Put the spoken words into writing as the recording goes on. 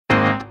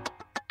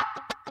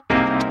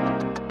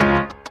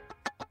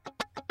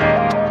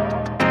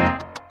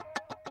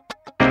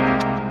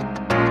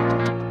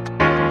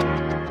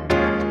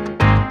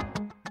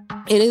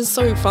it is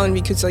so fun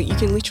because like you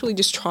can literally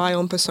just try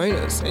on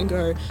personas and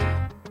go,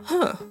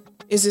 huh,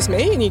 is this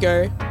me? And you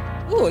go,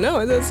 oh,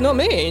 no, that's not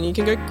me. And you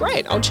can go,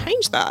 great, I'll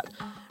change that.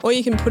 Or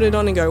you can put it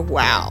on and go,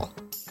 wow,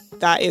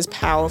 that is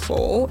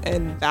powerful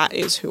and that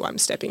is who I'm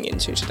stepping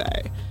into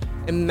today.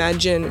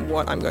 Imagine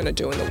what I'm going to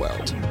do in the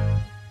world.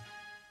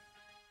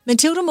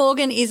 Matilda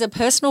Morgan is a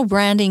personal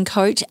branding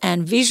coach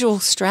and visual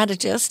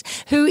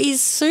strategist who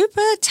is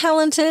super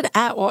talented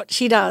at what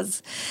she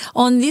does.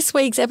 On this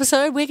week's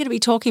episode, we're going to be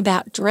talking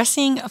about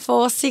dressing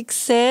for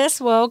success.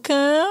 Welcome.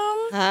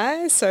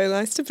 Hi, so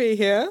nice to be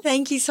here.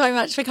 Thank you so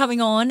much for coming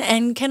on.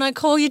 And can I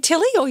call you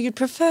Tilly or you'd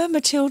prefer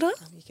Matilda?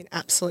 You can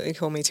absolutely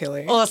call me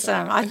Tilly.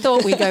 Awesome. I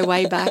thought we'd go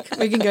way back.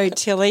 We can go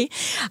Tilly.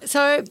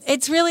 So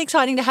it's really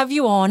exciting to have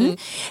you on.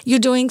 You're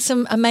doing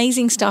some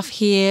amazing stuff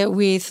here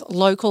with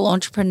local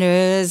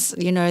entrepreneurs.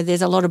 You know,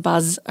 there's a lot of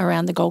buzz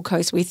around the Gold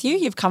Coast with you.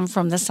 You've come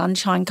from the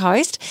Sunshine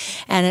Coast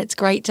and it's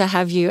great to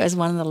have you as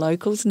one of the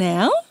locals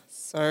now.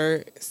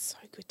 So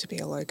good to be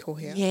a local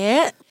here.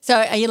 Yeah. So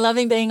are you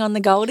loving being on the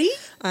Goldie?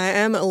 I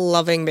am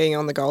loving being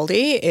on the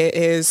Goldie. It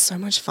is so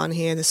much fun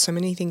here. There's so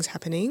many things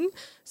happening,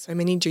 so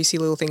many juicy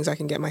little things I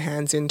can get my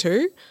hands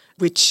into,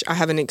 which I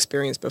haven't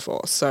experienced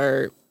before.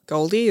 So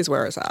Goldie is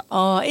where it's at.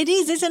 Oh, it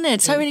is, isn't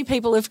it? So many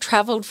people have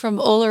travelled from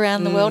all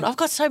around the world. I've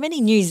got so many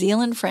New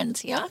Zealand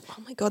friends here.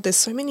 Oh my God, there's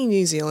so many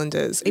New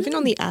Zealanders, even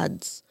on the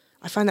ads.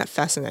 I find that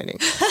fascinating.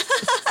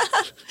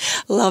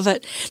 Love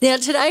it. Now,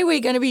 today we're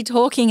going to be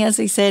talking, as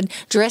we said,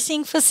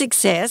 dressing for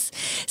success.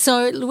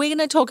 So we're going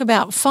to talk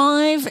about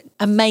 5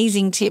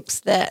 amazing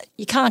tips that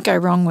you can't go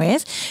wrong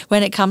with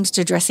when it comes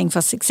to dressing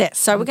for success.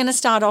 So we're going to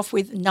start off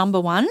with number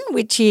 1,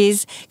 which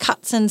is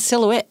cuts and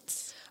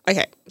silhouettes.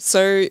 Okay,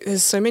 so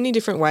there's so many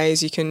different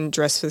ways you can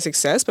dress for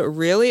success, but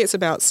really it's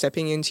about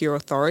stepping into your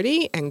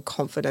authority and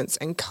confidence,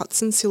 and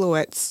cuts and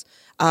silhouettes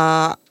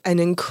are an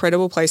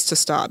incredible place to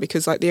start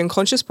because like the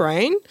unconscious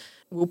brain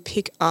will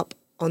pick up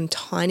on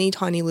tiny,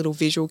 tiny little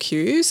visual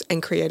cues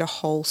and create a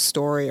whole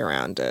story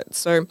around it.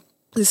 So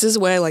this is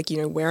where like, you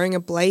know, wearing a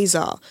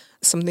blazer,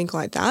 something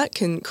like that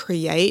can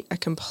create a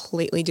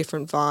completely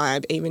different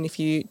vibe, even if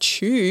you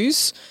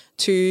choose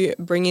to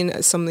bring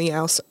in something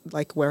else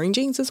like wearing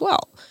jeans as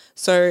well.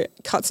 So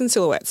cuts and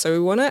silhouettes. So we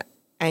want to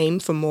aim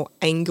for more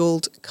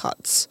angled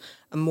cuts,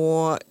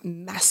 more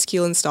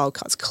masculine style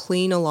cuts,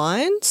 cleaner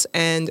lines,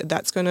 and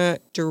that's going to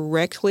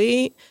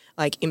directly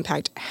like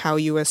impact how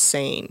you are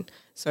seen.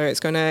 So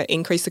it's going to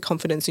increase the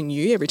confidence in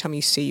you every time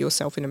you see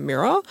yourself in a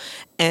mirror,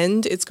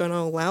 and it's going to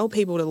allow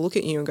people to look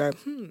at you and go,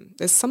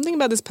 there's something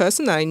about this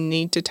person that I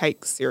need to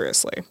take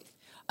seriously.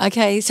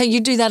 Okay, so you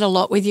do that a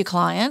lot with your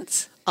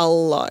clients? A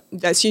lot.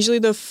 That's usually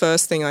the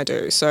first thing I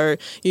do. So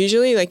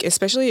usually, like,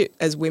 especially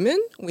as women,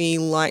 we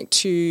like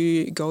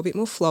to go a bit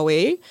more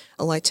flowy.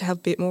 I like to have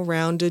a bit more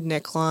rounded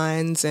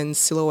necklines and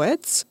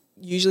silhouettes.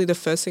 Usually the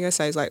first thing I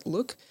say is like,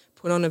 look,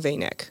 put on a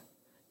V-neck.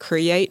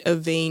 Create a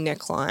V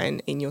neckline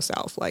in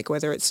yourself. Like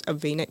whether it's a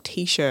V-neck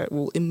t-shirt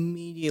will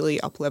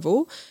immediately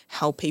up-level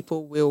how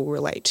people will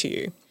relate to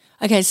you.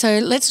 Okay, so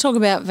let's talk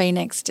about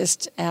V-necks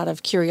just out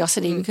of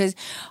curiosity because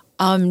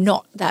I'm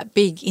not that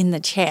big in the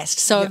chest.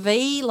 So a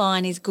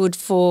V-line is good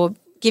for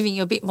giving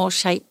you a bit more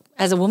shape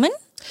as a woman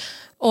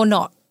or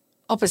not?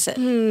 Opposite?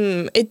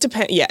 It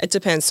depends. Yeah, it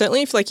depends.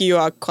 Certainly if like you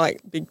are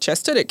quite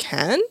big-chested, it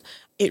can.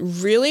 It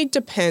really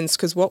depends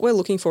because what we're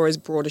looking for is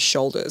broader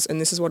shoulders, and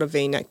this is what a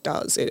V-neck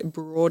does. It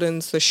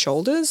broadens the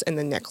shoulders and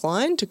the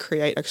neckline to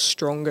create a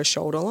stronger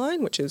shoulder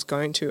line, which is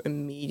going to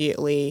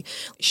immediately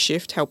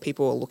shift how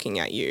people are looking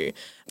at you.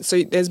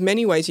 So there's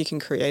many ways you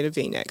can create a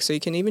V-neck. So you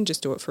can even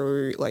just do it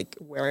through like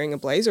wearing a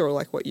blazer or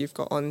like what you've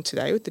got on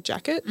today with the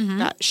jacket.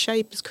 That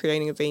shape is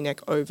creating a V-neck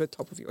over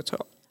top of your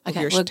top.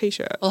 Okay, your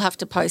t-shirt. We'll have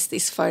to post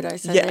this photo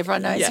so that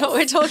everyone knows what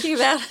we're talking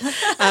about.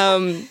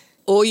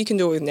 Or you can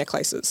do it with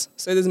necklaces.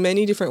 So there's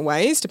many different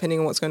ways depending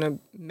on what's going to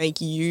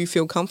make you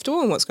feel comfortable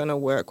and what's going to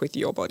work with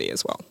your body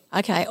as well.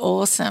 Okay,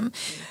 awesome.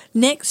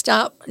 Next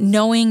up,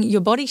 knowing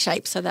your body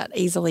shape, so that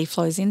easily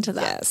flows into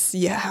that. Yes,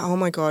 yeah. Oh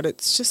my God,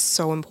 it's just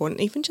so important,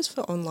 even just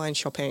for online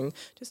shopping.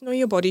 Just know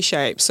your body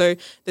shape. So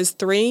there's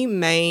 3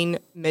 main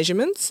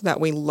measurements that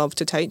we love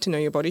to take to know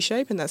your body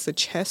shape, and that's the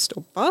chest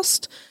or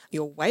bust,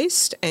 your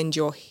waist, and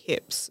your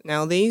hips.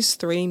 Now, these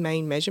 3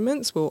 main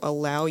measurements will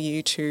allow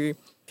you to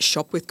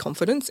shop with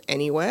confidence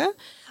anywhere,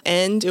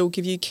 and it will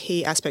give you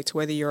key aspects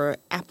whether you're an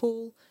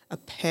apple, a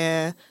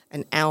pear,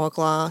 an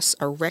hourglass,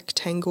 a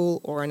rectangle,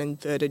 or an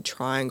inverted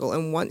triangle.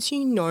 And once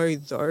you know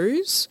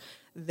those,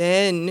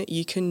 then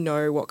you can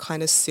know what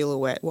kind of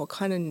silhouette, what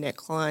kind of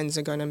necklines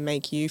are going to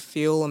make you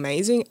feel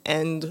amazing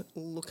and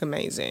look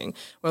amazing.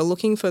 We're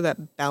looking for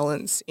that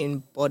balance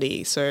in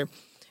body. So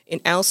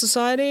in our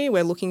society,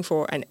 we're looking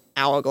for an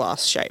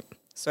hourglass shape.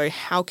 So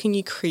how can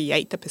you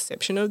create the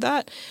perception of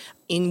that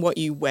in what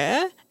you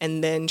wear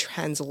and then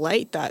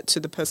translate that to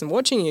the person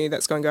watching you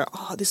that's going to go,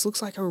 oh, this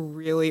looks like a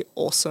really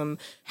awesome,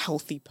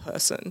 healthy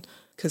person,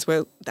 because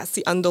that's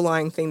the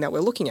underlying thing that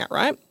we're looking at,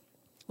 right?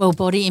 Well,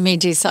 body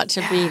image is such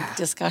a big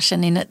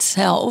discussion in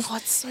itself. Oh,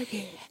 it's so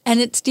big. And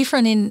it's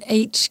different in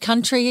each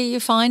country, are you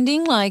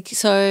finding? Like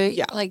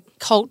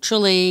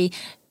culturally,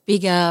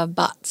 bigger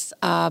butts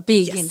are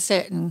big in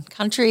certain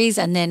countries,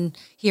 and then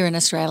here in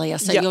Australia.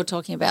 So you're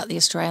talking about the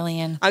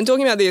Australian. I'm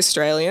talking about the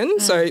Australian.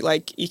 So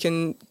like you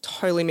can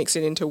totally mix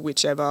it into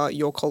whichever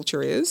your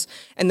culture is.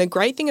 And the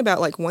great thing about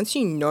like once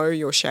you know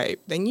your shape,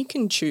 then you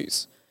can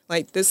choose.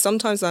 Like there's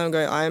sometimes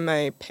I'm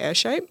a pear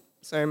shape.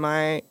 So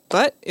my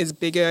butt is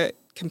bigger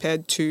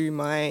compared to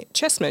my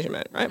chest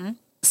measurement, right? Mm-hmm.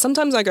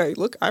 Sometimes I go,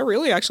 look, I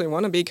really actually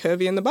want to be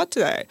curvy in the butt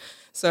today.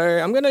 So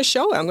I'm going to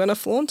show it. I'm going to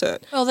flaunt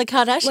it. Well, the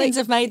Kardashians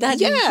have made that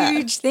a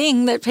huge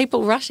thing that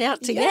people rush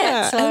out to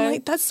get. So.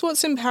 And that's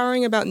what's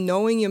empowering about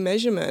knowing your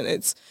measurement.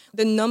 It's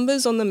the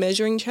numbers on the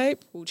measuring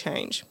tape will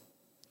change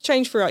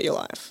throughout your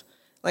life.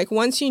 Like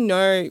once you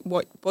know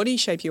what body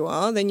shape you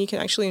are, then you can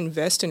actually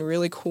invest in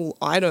really cool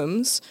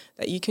items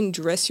that you can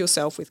dress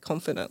yourself with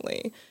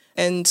confidently.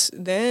 And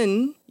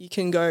then you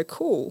can go,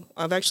 cool,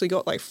 I've actually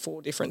got like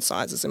 4 different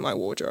sizes in my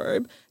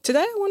wardrobe. Today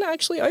I want to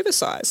actually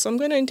oversize. So I'm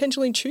going to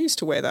intentionally choose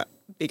to wear that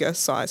bigger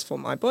size for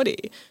my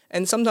body.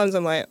 And sometimes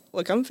I'm like,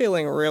 look, I'm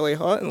feeling really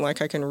hot and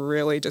like I can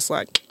really just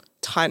like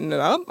tighten it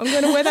up. I'm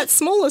going to wear that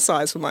smaller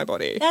size for my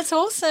body. That's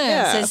awesome.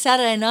 Yeah. So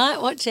Saturday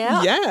night, watch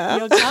out. Yeah.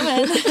 You're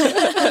coming.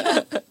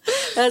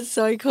 That's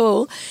so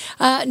cool.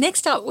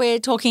 Next up, we're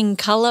talking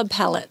colour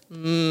palette.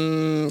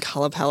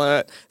 Colour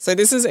palette. So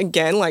this is,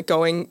 again, like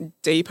going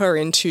deeper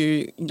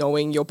into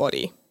knowing your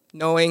body,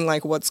 knowing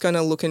like what's going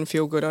to look and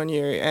feel good on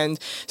you. And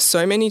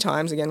so many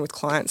times, again, with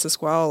clients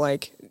as well,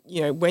 like,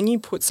 you know, when you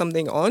put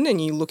something on and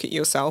you look at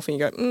yourself and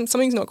you go,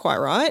 something's not quite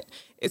right,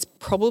 it's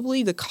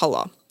probably the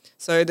colour.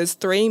 So there's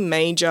 3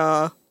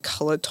 major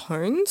colour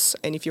tones,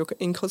 and if you're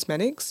in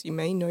cosmetics, you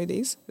may know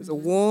these. There's a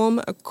warm,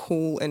 a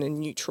cool, and a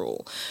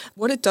neutral.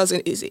 What it does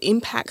is it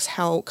impacts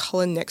how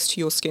colour next to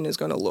your skin is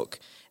going to look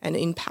and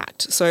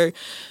impact. So,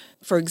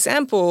 for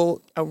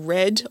example, a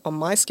red on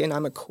my skin,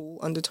 I'm a cool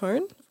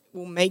undertone,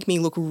 will make me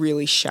look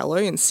really shallow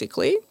and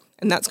sickly,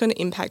 and that's going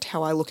to impact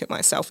how I look at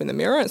myself in the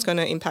mirror. It's going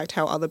to impact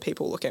how other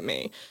people look at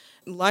me.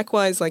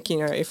 Likewise, like, you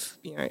know, if,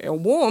 you know, you're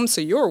warm, so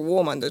you're a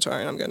warm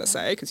undertone, I'm going to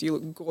say, because you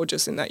look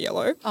gorgeous in that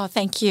yellow. Oh,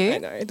 thank you. I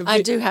know.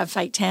 I do have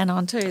fake tan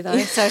on too, though,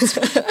 so it's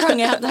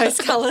bring out those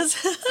colours.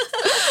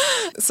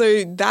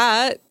 So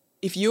that,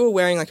 if you were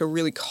wearing like a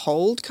really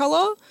cold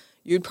colour,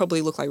 you'd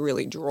probably look like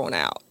really drawn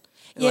out.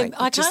 Yeah, like,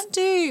 I can't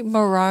do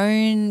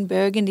maroon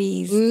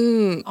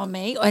burgundies on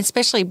me,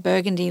 especially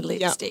burgundy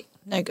lipstick.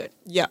 No good.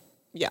 Yeah.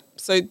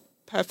 So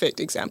perfect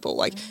example.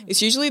 Like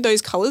it's usually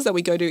those colours that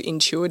we go to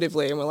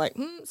intuitively and we're like,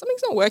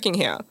 something's not working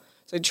here.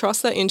 So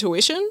trust that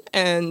intuition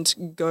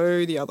and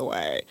go the other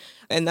way.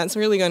 And that's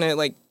really going to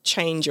like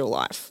change your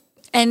life.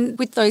 And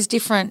with those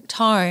different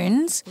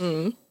tones,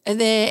 are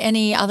there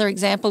any other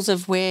examples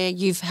of where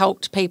you've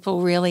helped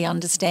people really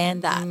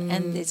understand that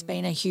and there's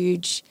been a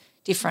huge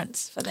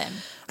difference for them?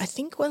 I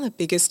think one of the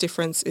biggest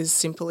difference is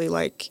simply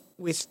like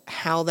with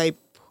how they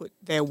put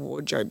their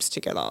wardrobes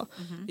together,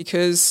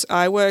 because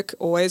I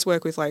always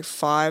work with like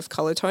 5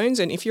 color tones,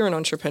 and if you're an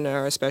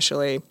entrepreneur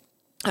especially,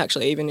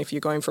 actually even if you're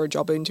going for a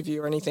job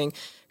interview or anything,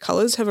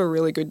 colors have a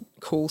really good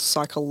cool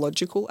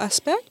psychological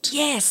aspect.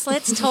 Yes,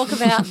 let's talk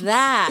about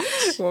that.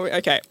 Well,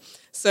 okay.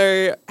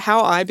 So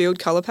how I build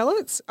color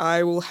palettes,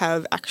 I will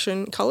have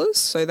action colors.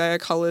 So they are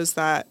colors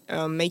that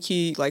make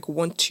you like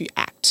want to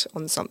act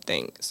on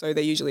something. So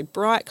they're usually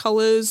bright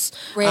colors.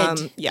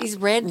 Red. Is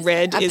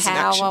red a is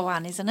power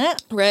one, isn't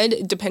it?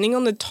 Red, depending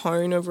on the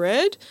tone of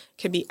red,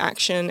 can be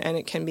action and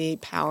it can be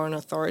power and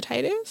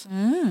authoritative.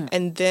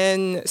 And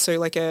then, so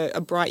like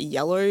a bright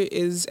yellow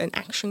is an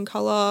action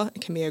color.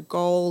 It can be a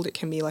gold. It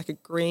can be like a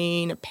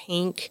green, a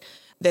pink.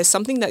 There's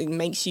something that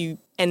makes you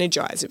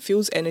energized. It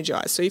feels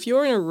energized. So if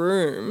you're in a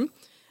room,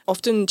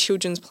 often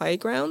children's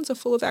playgrounds are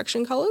full of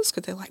action colors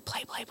because they're like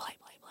play.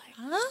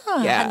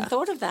 Oh, yeah. I hadn't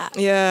thought of that.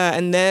 Yeah,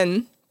 and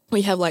then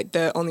we have like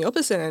on the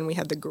opposite end, we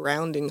have the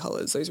grounding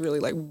colors, those really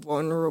like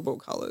vulnerable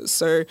colors.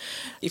 So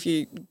if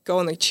you go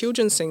on the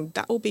children's thing,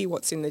 that will be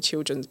what's in the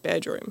children's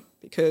bedroom,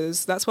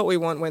 because that's what we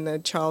want when the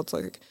child's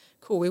like,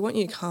 cool, we want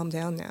you to calm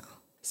down now.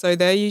 So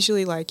they're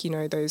usually like, you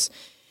know, those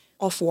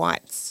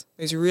off-whites,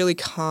 those really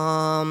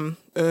calm,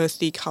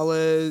 earthy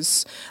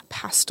colours,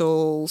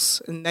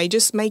 pastels, and they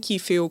just make you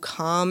feel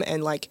calm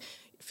and like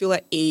feel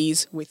at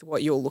ease with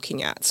what you're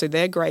looking at. So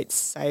they're great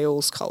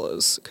sales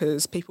colours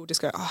because people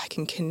just go, I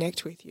can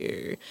connect with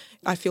you.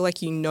 I feel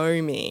like you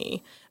know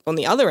me. On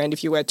the other end,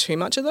 if you wear too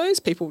much of those,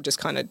 people just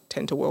kind of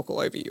tend to walk all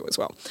over you as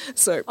well.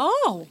 So,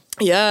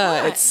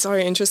 yeah, right. It's so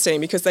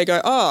interesting because they go,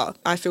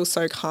 I feel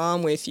so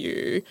calm with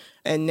you,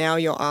 and now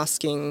you're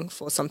asking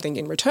for something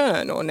in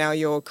return, or now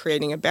you're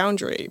creating a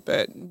boundary.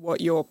 But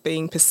what you're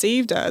being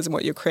perceived as and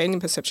what you're creating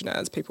perception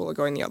as, people are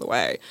going the other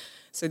way.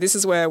 So this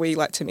is where we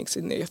like to mix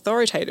in the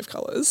authoritative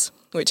colours,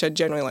 which are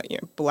generally like, you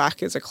know,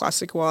 black is a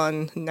classic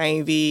one,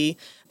 navy,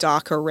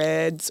 darker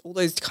reds, all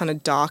those kind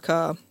of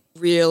darker,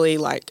 really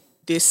like,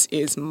 this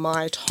is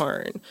my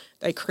tone.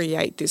 They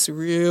create this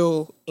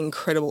real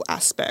incredible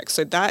aspect.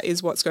 So that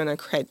is what's going to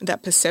create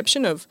that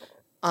perception of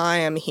I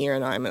am here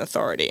and I'm an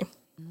authority.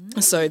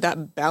 So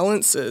that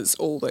balances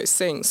all those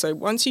things. So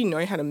once you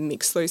know how to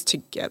mix those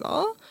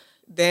together,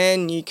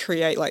 then you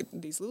create like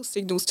these little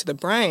signals to the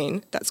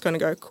brain that's going to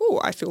go,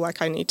 cool, I feel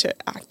like I need to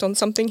act on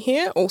something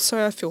here.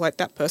 Also, I feel like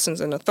that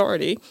person's an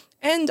authority.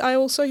 And I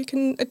also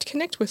can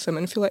connect with them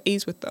and feel at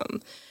ease with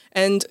them.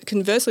 And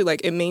conversely,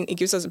 like it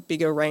gives us a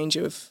bigger range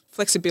of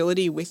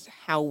flexibility with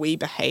how we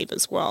behave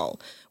as well,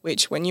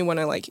 which when you want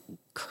to like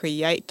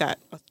create that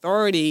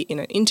authority in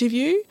an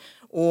interview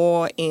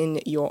or in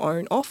your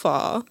own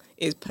offer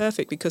is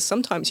perfect, because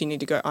sometimes you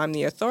need to go, I'm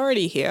the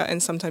authority here,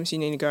 and sometimes you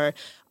need to go,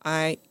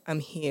 I am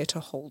here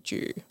to hold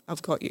you.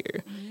 I've got you.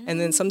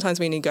 And then sometimes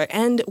we need to go,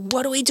 and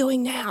what are we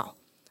doing now?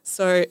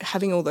 So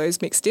having all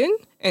those mixed in,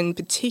 and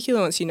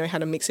particularly once you know how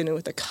to mix it in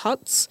with the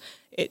cuts,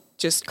 it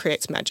just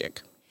creates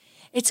magic.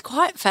 It's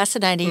quite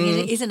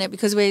fascinating, isn't it?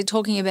 Because we're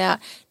talking about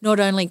not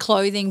only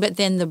clothing, but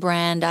then the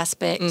brand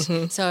aspect.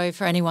 So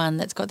for anyone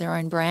that's got their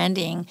own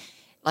branding,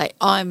 like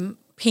I'm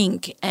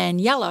pink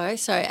and yellow.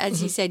 So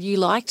as you said, you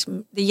liked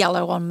the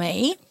yellow on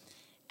me.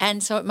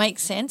 And so it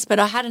makes sense, but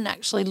I hadn't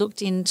actually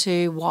looked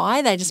into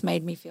why. They just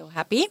made me feel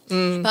happy.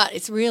 But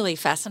it's really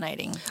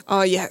fascinating.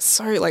 Oh, yeah.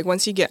 So like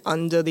once you get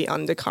under the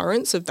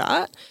undercurrents of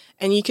that,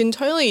 and you can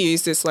totally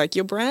use this, like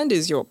your brand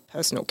is your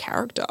personal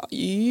character.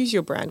 You use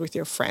your brand with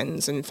your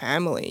friends and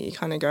family. You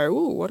kind of go,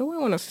 ooh, what do I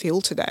want to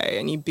feel today?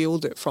 And you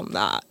build it from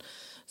that.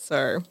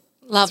 So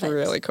Love it's it.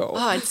 really cool.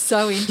 Oh, it's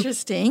so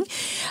interesting.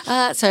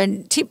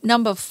 So tip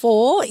number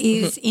 4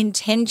 is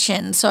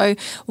intention. So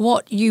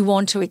what you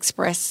want to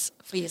express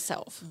for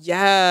yourself.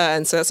 Yeah,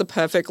 and so that's a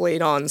perfect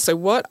lead on. So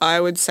what I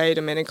would say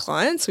to many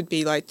clients would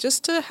be like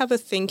just to have a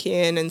think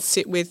in and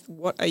sit with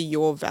what are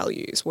your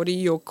values? What are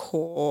your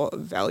core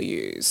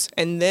values?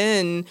 And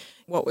then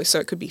so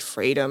it could be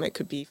freedom, it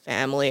could be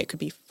family, it could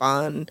be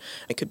fun,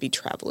 it could be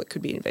travel, it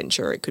could be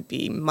adventure, it could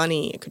be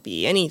money, it could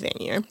be anything,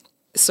 you know?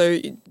 So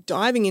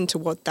diving into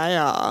what they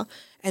are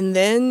and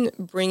then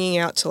bringing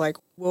out to like,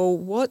 well,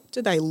 what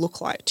do they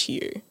look like to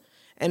you?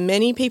 And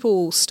many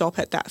people stop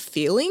at that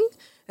feeling.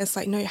 And it's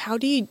like, no,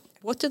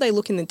 what do they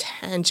look in the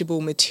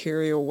tangible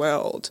material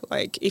world?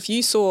 Like if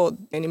you saw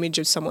an image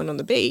of someone on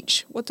the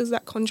beach, what does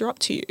that conjure up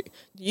to you?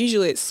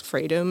 Usually it's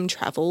freedom,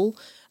 travel.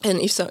 And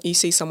if you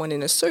see someone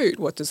in a suit,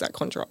 what does that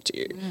conjure up to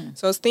you?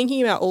 So I was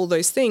thinking about all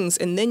those things,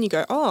 and then you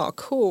go, oh,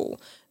 cool.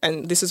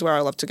 And this is where I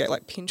love to get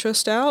like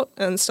Pinterest out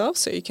and stuff.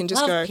 So you can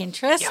just Love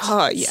Pinterest.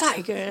 Oh, yeah.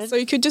 So good. So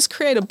you could just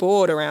create a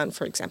board around,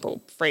 for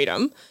example,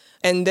 freedom.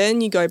 And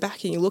then you go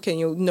back and you look and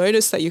you'll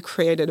notice that you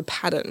created a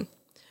pattern.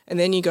 And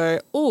then you go,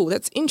 oh,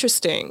 that's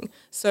interesting.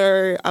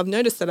 So I've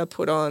noticed that I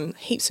put on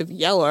heaps of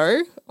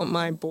yellow on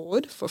my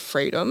board for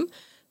freedom,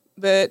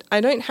 but I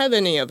don't have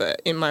any of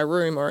it in my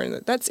room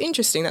that's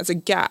interesting. That's a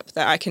gap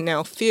that I can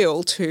now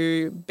fill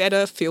to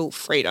better feel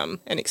freedom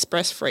and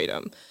express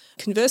freedom.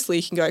 Conversely,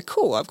 you can go,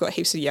 cool, I've got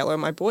heaps of yellow on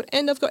my board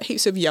and I've got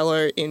heaps of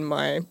yellow in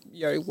my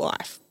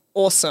life.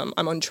 Awesome,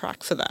 I'm on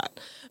track for that.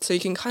 So you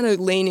can kind of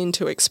lean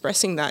into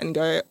expressing that and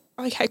go,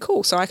 okay,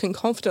 cool. So I can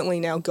confidently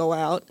now go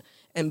out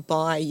and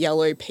buy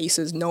yellow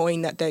pieces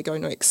knowing that they're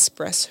going to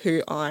express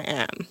who I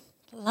am.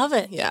 Love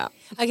it. Yeah.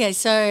 Okay,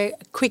 so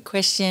quick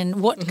question.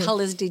 What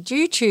colours did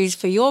you choose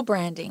for your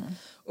branding?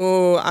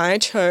 Oh,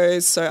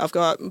 so I've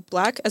got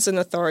black as an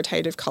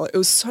authoritative colour. It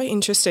was so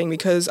interesting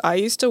because I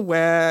used to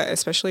wear,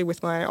 especially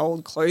with my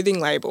old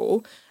clothing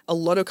label, a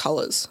lot of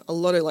colours,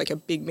 like a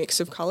big mix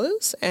of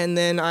colours. And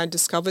then I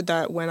discovered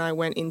that when I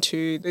went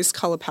into this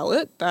colour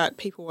palette that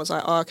people was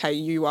like, oh, okay,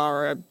 you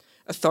are an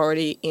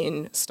authority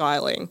in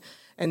styling.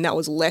 And that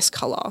was less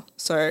colour.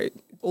 So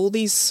all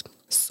these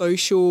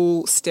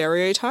social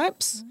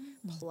stereotypes,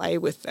 play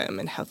with them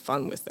and have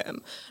fun with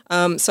them.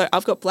 So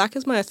I've got black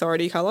as my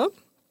authority colour.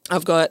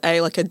 I've got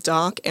a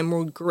dark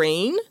emerald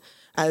green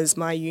as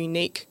my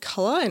unique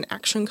colour and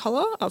action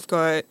colour. I've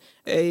got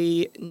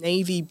a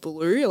navy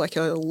blue, like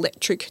an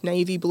electric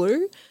navy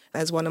blue,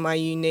 as one of my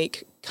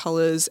unique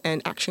colours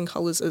and action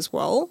colours as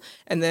well.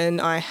 And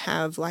then I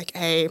have like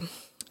a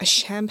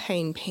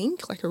champagne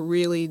pink, like a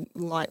really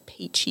light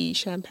peachy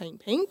champagne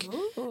pink.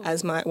 Ooh.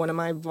 As one of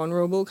my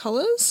vulnerable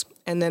colours.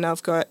 And then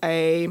I've got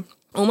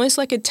almost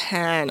like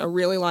a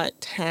really light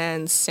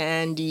tan,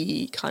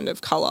 sandy kind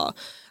of colour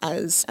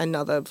as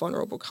another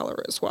vulnerable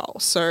colour as well.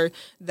 So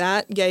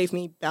that gave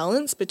me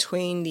balance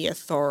between the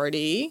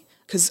authority,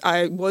 because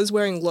I was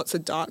wearing lots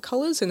of dark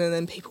colours and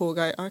then people will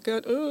go,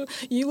 oh,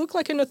 you look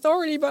like an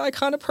authority but I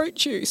can't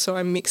approach you. So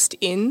I mixed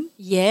in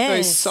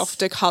those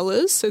softer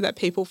colours so that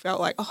people felt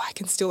like, oh, I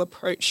can still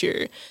approach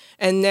you.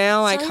 And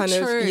now I kind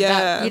true, of,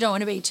 yeah. You don't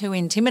want to be too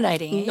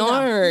intimidating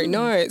either.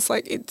 No, it's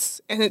like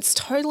it's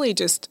totally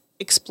just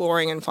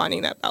exploring and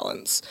finding that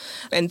balance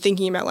and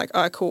thinking about like,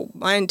 oh, cool,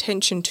 my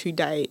intention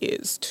today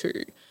is to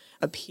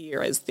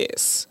appear as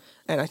this.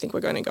 And I think we're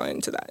going to go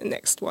into that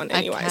next one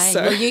anyway. Okay.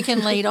 So Well, you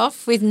can lead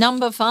off with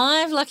number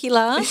 5, lucky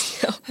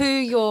last, who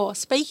you're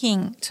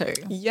speaking to.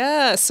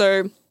 Yeah,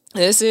 so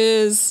this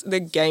is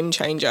the game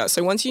changer.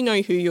 So once you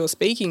know who you're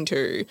speaking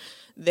to,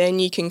 then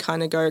you can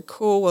kind of go,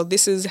 cool, well,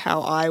 this is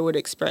how I would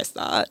express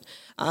that.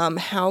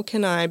 How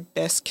can I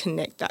best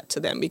connect that to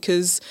them?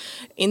 Because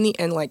in the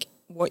end, like,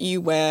 what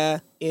you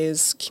wear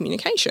is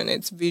communication.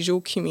 It's visual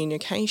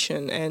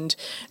communication. And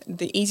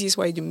the easiest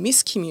way to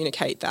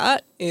miscommunicate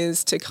that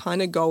is to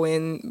kind of go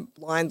in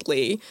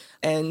blindly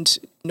and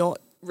not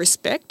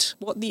respect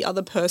what the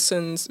other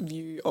person's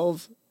view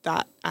of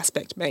that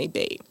aspect may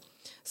be.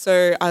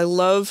 So I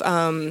love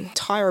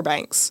Tyra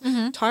Banks.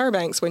 Tyra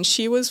Banks, when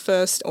she was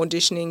first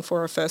auditioning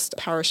for her first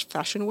Paris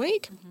Fashion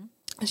Week,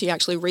 she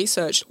actually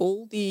researched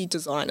all the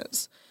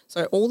designers.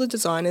 So all the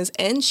designers,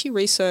 and she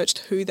researched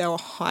who they were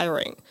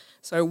hiring.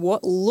 So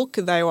what look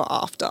they were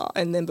after.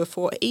 And then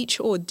before each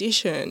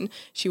audition,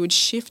 she would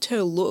shift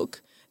her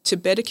look to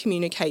better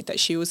communicate that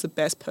she was the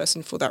best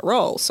person for that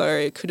role. So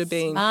it could have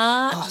been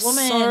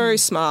so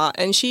smart.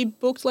 And she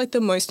booked like the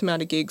most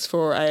amount of gigs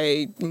for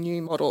a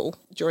new model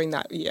during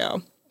that year.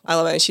 I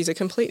love it. And she's a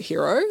complete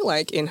hero,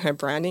 like in her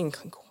branding,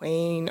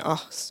 queen.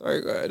 Oh, so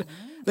good.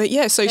 But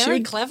yeah, so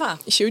clever.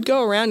 She would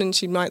go around and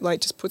she might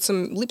like just put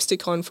some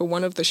lipstick on for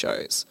one of the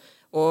shows,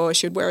 or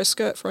she'd wear a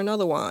skirt for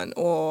another one,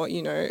 or,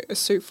 you know, a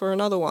suit for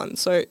another one.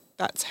 So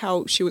that's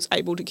how she was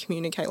able to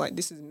communicate, like,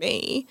 this is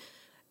me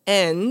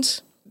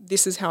and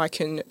this is how I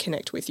can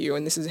connect with you,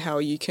 and this is how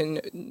you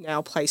can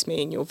now place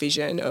me in your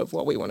vision of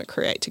what we want to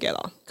create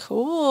together.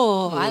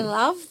 Cool. I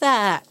love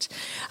that.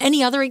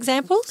 Any other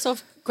examples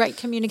of great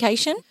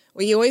communication?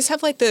 Well, you always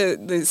have like the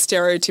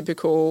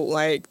stereotypical,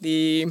 like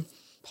the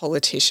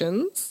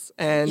politicians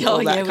and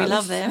all that we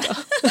love them. them.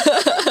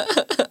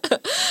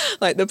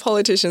 Like the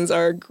politicians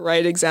are a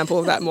great example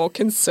of that more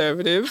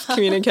conservative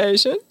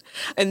communication.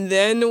 And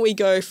then we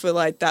go for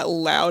like that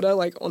louder,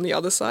 like on the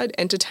other side,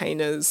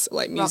 entertainers,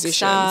 like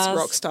musicians,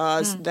 rock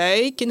stars.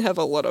 They can have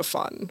a lot of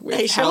fun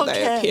with how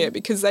they appear,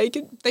 because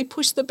they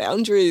push the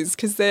boundaries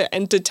because they're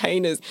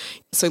entertainers.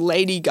 So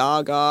Lady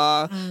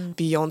Gaga,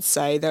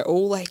 Beyonce, they're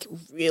all like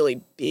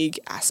really big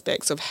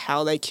aspects of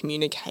how they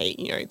communicate,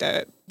 you know,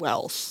 their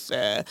wealth,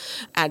 their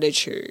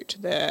attitude,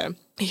 their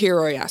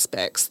hero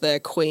aspects, their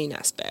queen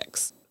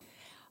aspects.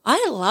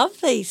 I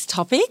love these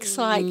topics.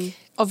 Like,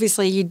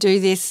 obviously you do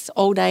this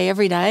all day,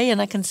 every day,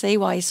 and I can see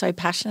why you're so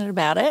passionate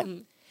about it.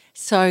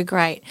 So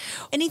great.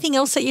 Anything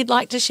else that you'd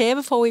like to share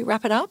before we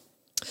wrap it up?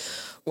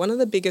 One of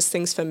the biggest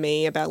things for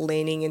me about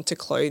leaning into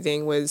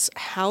clothing was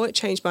how it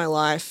changed my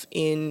life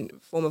in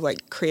form of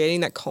like creating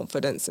that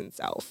confidence in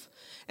self.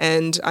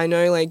 And I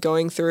know like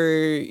going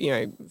through, you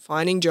know,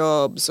 finding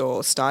jobs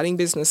or starting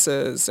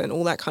businesses and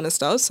all that kind of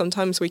stuff,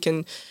 sometimes we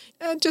can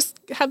just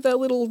have the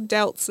little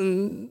doubts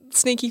and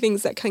sneaky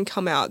things that can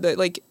come out, that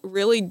like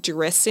really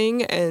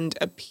dressing and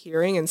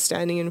appearing and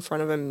standing in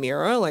front of a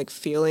mirror, like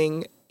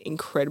feeling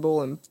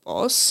incredible and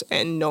boss,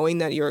 and knowing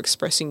that you're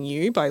expressing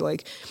you by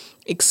like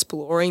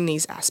exploring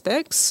these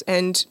aspects.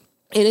 And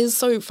it is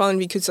so fun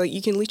because like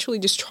you can literally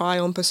just try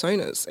on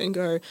personas and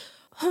go,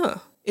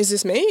 is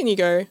this me? And you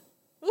go,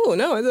 oh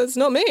no, that's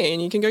not me.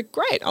 And you can go,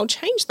 great, I'll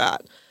change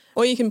that.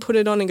 Or you can put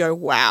it on and go,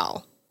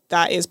 wow,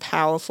 that is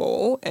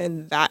powerful,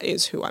 and that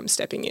is who I'm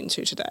stepping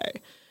into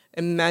today.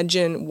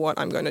 Imagine what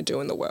I'm going to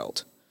do in the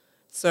world.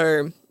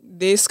 So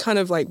this kind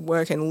of like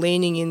work and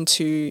leaning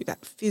into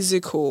that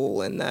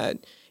physical and that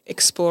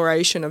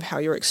exploration of how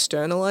you're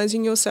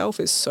externalizing yourself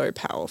is so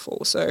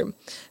powerful. So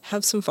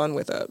have some fun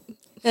with it.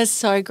 That's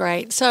so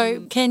great.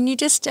 So can you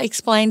just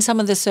explain some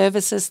of the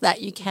services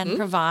that you can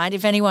provide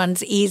if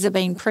anyone's ears have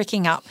been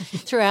pricking up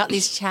throughout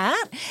this chat?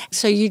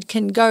 So you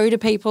can go to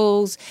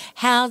people's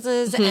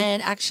houses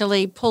and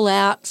actually pull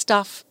out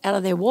stuff out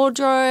of their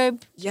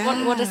wardrobe.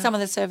 Yeah. What are some of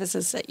the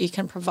services that you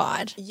can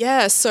provide?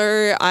 Yeah,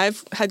 so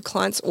I've had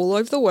clients all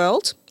over the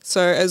world.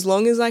 So as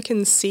long as I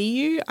can see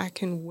you, I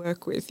can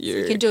work with you.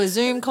 You can do a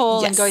Zoom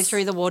call and go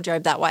through the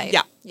wardrobe that way.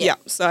 Yeah.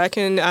 So I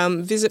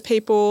can visit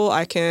people.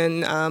 I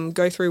can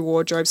go through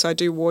wardrobe. So I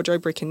do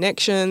wardrobe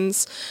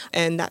reconnections,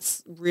 and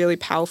that's really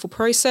powerful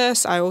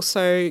process. I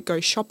also go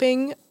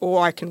shopping,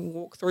 or I can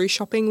walk through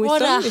shopping with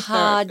them. What a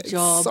hard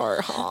job. It's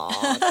so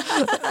hard.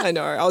 I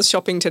know. I was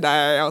shopping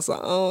today. I was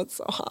like, oh, it's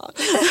so hard.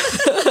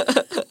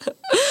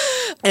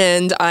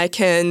 And I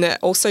can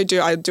also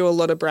do a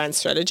lot of brand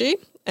strategy,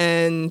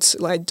 and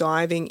like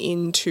diving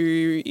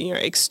into, you know,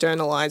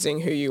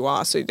 externalizing who you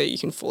are so that you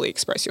can fully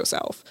express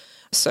yourself.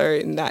 So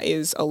that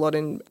is a lot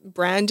in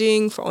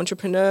branding for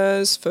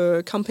entrepreneurs,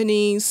 for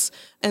companies.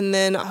 And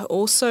then I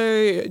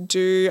also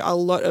do a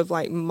lot of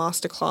like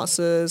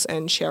masterclasses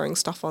and sharing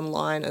stuff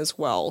online as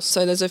well.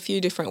 So there's a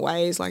few different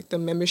ways, like the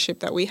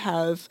membership that we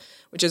have,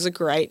 which is a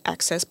great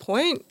access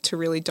point to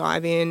really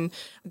dive in,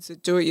 to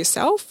do it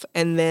yourself.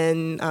 And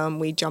then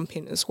we jump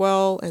in as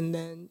well. And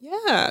then,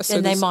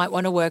 So then they might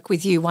want to work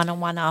with you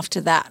one-on-one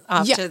after that,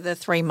 after the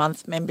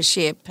 3-month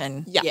membership.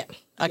 And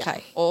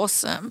Okay,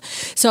 awesome.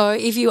 So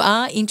if you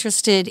are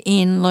interested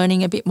in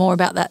learning a bit more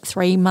about that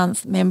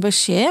 3-month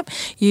membership,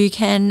 you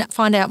can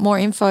find out more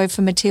info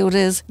for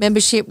Matilda's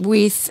membership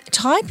with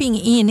typing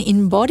in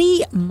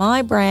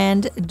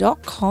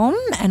embodymybrand.com,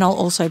 and I'll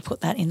also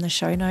put that in the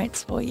show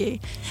notes for you.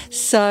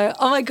 So,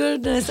 oh my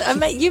goodness,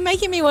 you're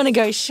making me want to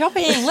go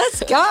shopping.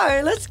 Let's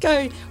go. Let's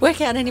go work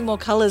out any more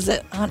colours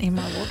that aren't in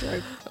my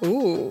wardrobe.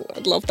 Ooh,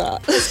 I'd love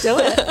that. Let's do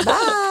it.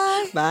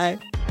 Bye. Bye.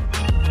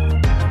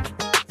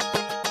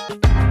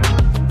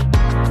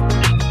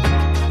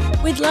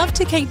 We'd love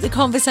to keep the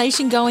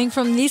conversation going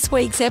from this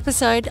week's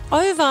episode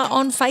over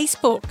on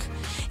Facebook.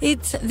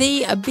 It's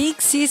the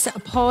Big Sis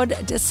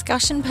Pod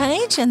discussion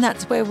page, and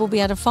that's where we'll be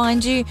able to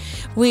find you.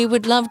 We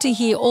would love to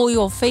hear all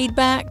your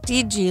feedback.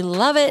 Did you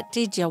love it?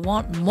 Did you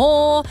want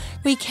more?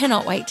 We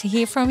cannot wait to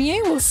hear from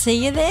you. We'll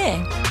see you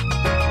there.